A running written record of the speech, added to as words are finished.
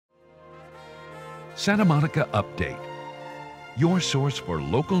Santa Monica Update, your source for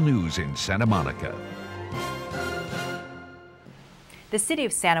local news in Santa Monica. The City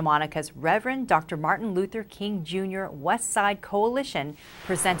of Santa Monica's Reverend Dr. Martin Luther King Jr. Westside Coalition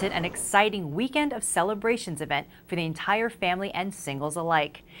presented an exciting weekend of celebrations event for the entire family and singles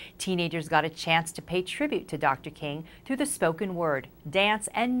alike. Teenagers got a chance to pay tribute to Dr. King through the spoken word, dance,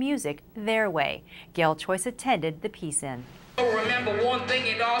 and music their way. Gail Choice attended the peace-in. Remember one thing,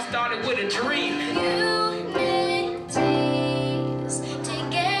 it all started with a dream.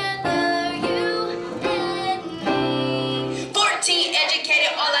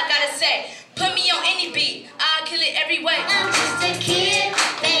 Educated, all I gotta say. Put me on any beat, I'll kill it every way. I'm just a kid,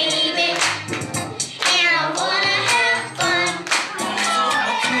 baby, and I wanna have fun.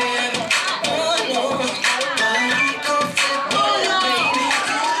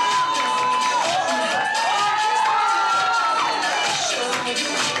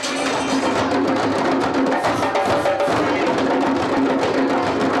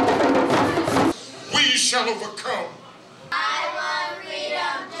 We shall overcome.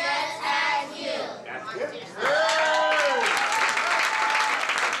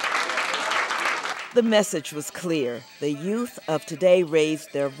 The message was clear. The youth of today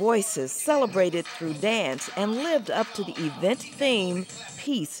raised their voices, celebrated through dance, and lived up to the event theme,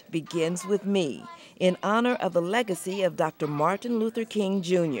 Peace Begins With Me, in honor of the legacy of Dr. Martin Luther King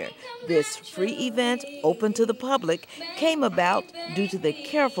Jr. This free event, open to the public, came about due to the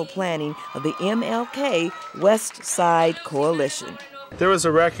careful planning of the MLK Westside Coalition. There was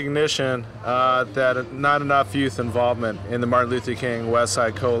a recognition that not enough youth involvement in the Martin Luther King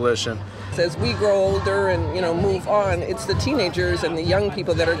Westside Coalition. As we grow older and move on, it's the teenagers and the young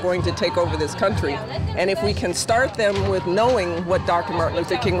people that are going to take over this country. And if we can start them with knowing what Dr. Martin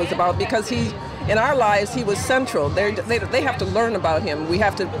Luther King was about, because in our lives he was central. They have to learn about him. We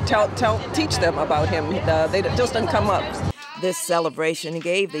have to teach them about him. They just don't come up. This celebration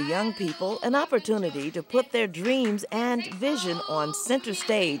gave the young people an opportunity to put their dreams and vision on center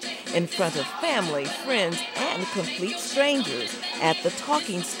stage in front of family, friends, and complete strangers at the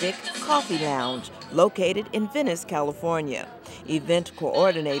Talking Stick Coffee Lounge, located in Venice, California. Event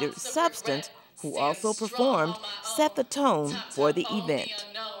coordinator Substance, who also performed, set the tone for the event.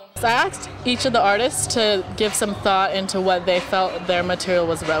 I asked each of the artists to give some thought into what they felt their material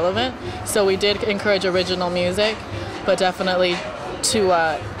was relevant. So we did encourage original music, but definitely to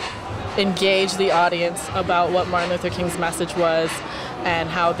engage the audience about what Martin Luther King's message was and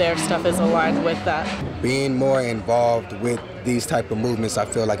how their stuff is aligned with that. Being more involved with these type of movements, I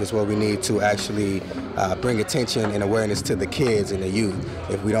feel like is what we need to actually bring attention and awareness to the kids and the youth.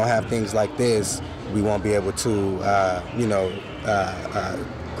 If we don't have things like this, we won't be able to,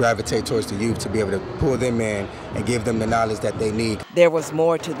 gravitate towards the youth to be able to pull them in and give them the knowledge that they need. There was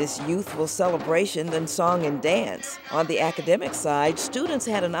more to this youthful celebration than song and dance. On the academic side, students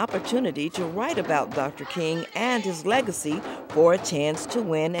had an opportunity to write about Dr. King and his legacy for a chance to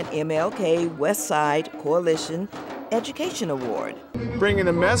win an MLK Westside Coalition Education Award. Bringing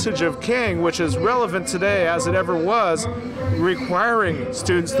the message of King, which is relevant today as it ever was, requiring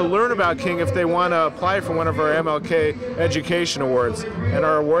students to learn about King if they want to apply for one of our MLK Education Awards. And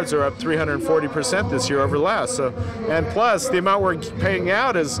our awards are up 340% this year over last. And plus, the amount we're paying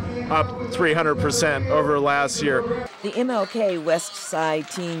out is up 300% over last year. The MLK Westside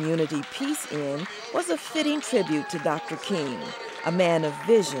Teen Unity Peace-In was a fitting tribute to Dr. King, a man of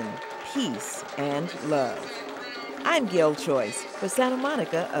vision, peace, and love. I'm Gail Choice for Santa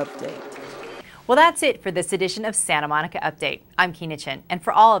Monica Update. Well, that's it for this edition of Santa Monica Update. I'm Keena Chin, and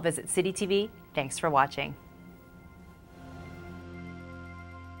for all of us at CityTV, thanks for watching.